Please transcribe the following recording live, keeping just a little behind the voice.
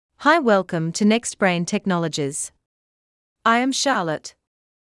Hi, welcome to NextBrain Technologies. I am Charlotte.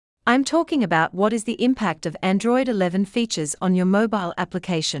 I'm talking about what is the impact of Android 11 features on your mobile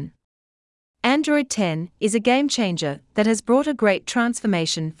application. Android 10 is a game changer that has brought a great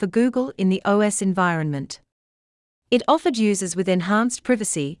transformation for Google in the OS environment. It offered users with enhanced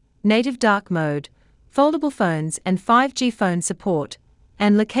privacy, native dark mode, foldable phones and 5G phone support,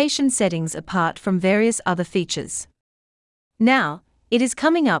 and location settings apart from various other features. Now, it is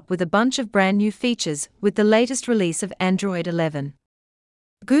coming up with a bunch of brand new features with the latest release of Android 11.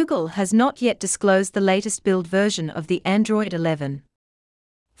 Google has not yet disclosed the latest build version of the Android 11.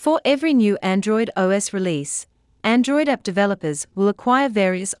 For every new Android OS release, Android app developers will acquire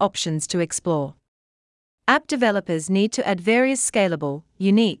various options to explore. App developers need to add various scalable,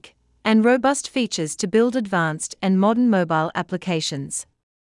 unique, and robust features to build advanced and modern mobile applications.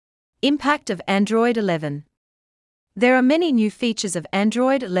 Impact of Android 11. There are many new features of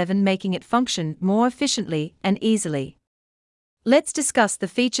Android 11 making it function more efficiently and easily. Let's discuss the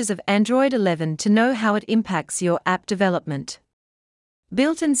features of Android 11 to know how it impacts your app development.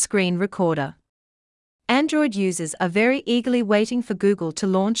 Built-in screen recorder. Android users are very eagerly waiting for Google to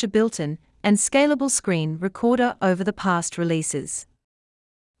launch a built-in and scalable screen recorder over the past releases.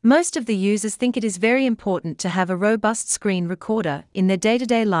 Most of the users think it is very important to have a robust screen recorder in their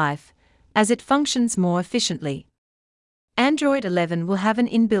day-to-day life, as it functions more efficiently. Android 11 will have an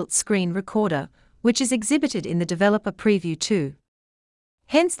inbuilt screen recorder, which is exhibited in the developer preview too.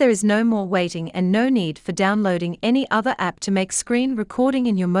 Hence there is no more waiting and no need for downloading any other app to make screen recording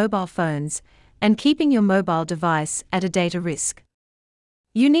in your mobile phones and keeping your mobile device at a data risk.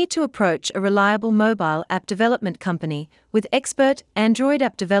 You need to approach a reliable mobile app development company with expert Android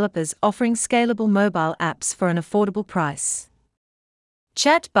app developers offering scalable mobile apps for an affordable price.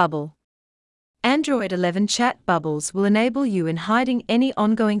 Chat bubble. Android 11 chat bubbles will enable you in hiding any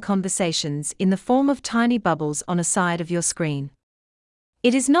ongoing conversations in the form of tiny bubbles on a side of your screen.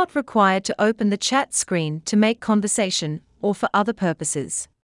 It is not required to open the chat screen to make conversation or for other purposes.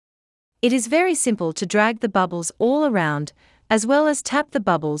 It is very simple to drag the bubbles all around, as well as tap the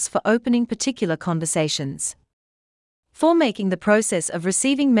bubbles for opening particular conversations. For making the process of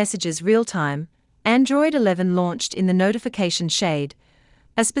receiving messages real-time, Android 11 launched in the notification shade,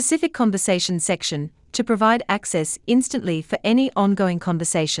 a specific conversation section, to provide access instantly for any ongoing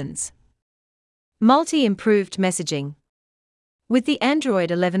conversations. Multi-improved messaging. With the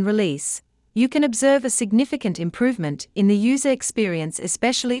Android 11 release, you can observe a significant improvement in the user experience,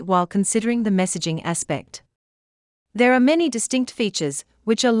 especially while considering the messaging aspect. There are many distinct features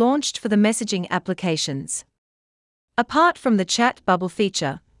which are launched for the messaging applications. Apart from the chat bubble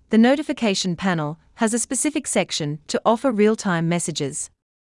feature, the notification panel has a specific section to offer real-time messages.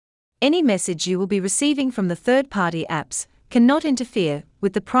 Any message you will be receiving from the third-party apps cannot interfere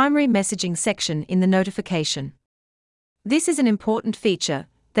with the primary messaging section in the notification. This is an important feature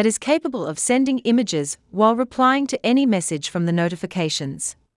that is capable of sending images while replying to any message from the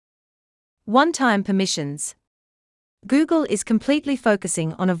notifications. One-time permissions. Google is completely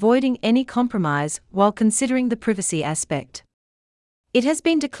focusing on avoiding any compromise while considering the privacy aspect. It has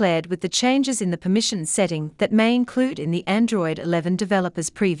been declared with the changes in the permission setting that may include in the Android 11 developers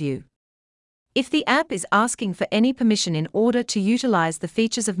preview. If the app is asking for any permission in order to utilize the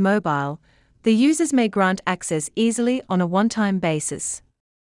features of mobile, the users may grant access easily on a one-time basis.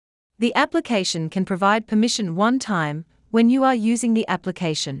 The application can provide permission one time when you are using the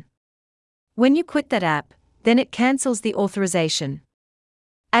application. When you quit that app, then it cancels the authorization.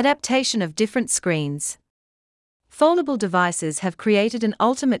 Adaptation of different screens. Foldable devices have created an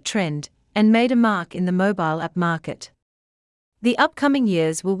ultimate trend and made a mark in the mobile app market. The upcoming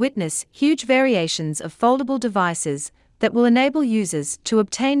years will witness huge variations of foldable devices that will enable users to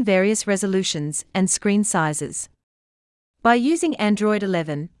obtain various resolutions and screen sizes. By using Android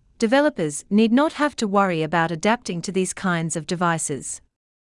 11, developers need not have to worry about adapting to these kinds of devices.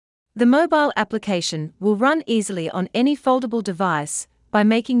 The mobile application will run easily on any foldable device by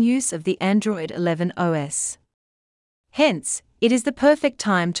making use of the Android 11 OS. Hence, it is the perfect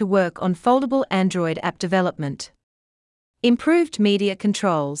time to work on foldable Android app development. Improved media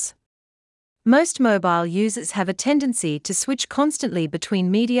controls. Most mobile users have a tendency to switch constantly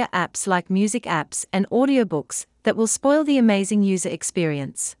between media apps like music apps and audiobooks that will spoil the amazing user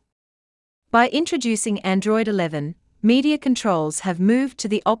experience. By introducing Android 11, media controls have moved to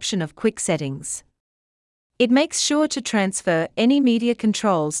the option of quick settings. It makes sure to transfer any media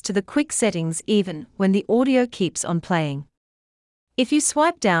controls to the quick settings even when the audio keeps on playing. If you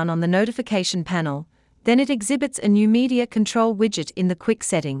swipe down on the notification panel, then it exhibits a new media control widget in the quick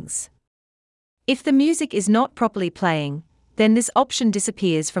settings. If the music is not properly playing, then this option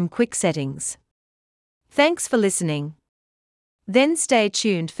disappears from Quick Settings. Thanks for listening. Then stay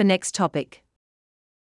tuned for next topic.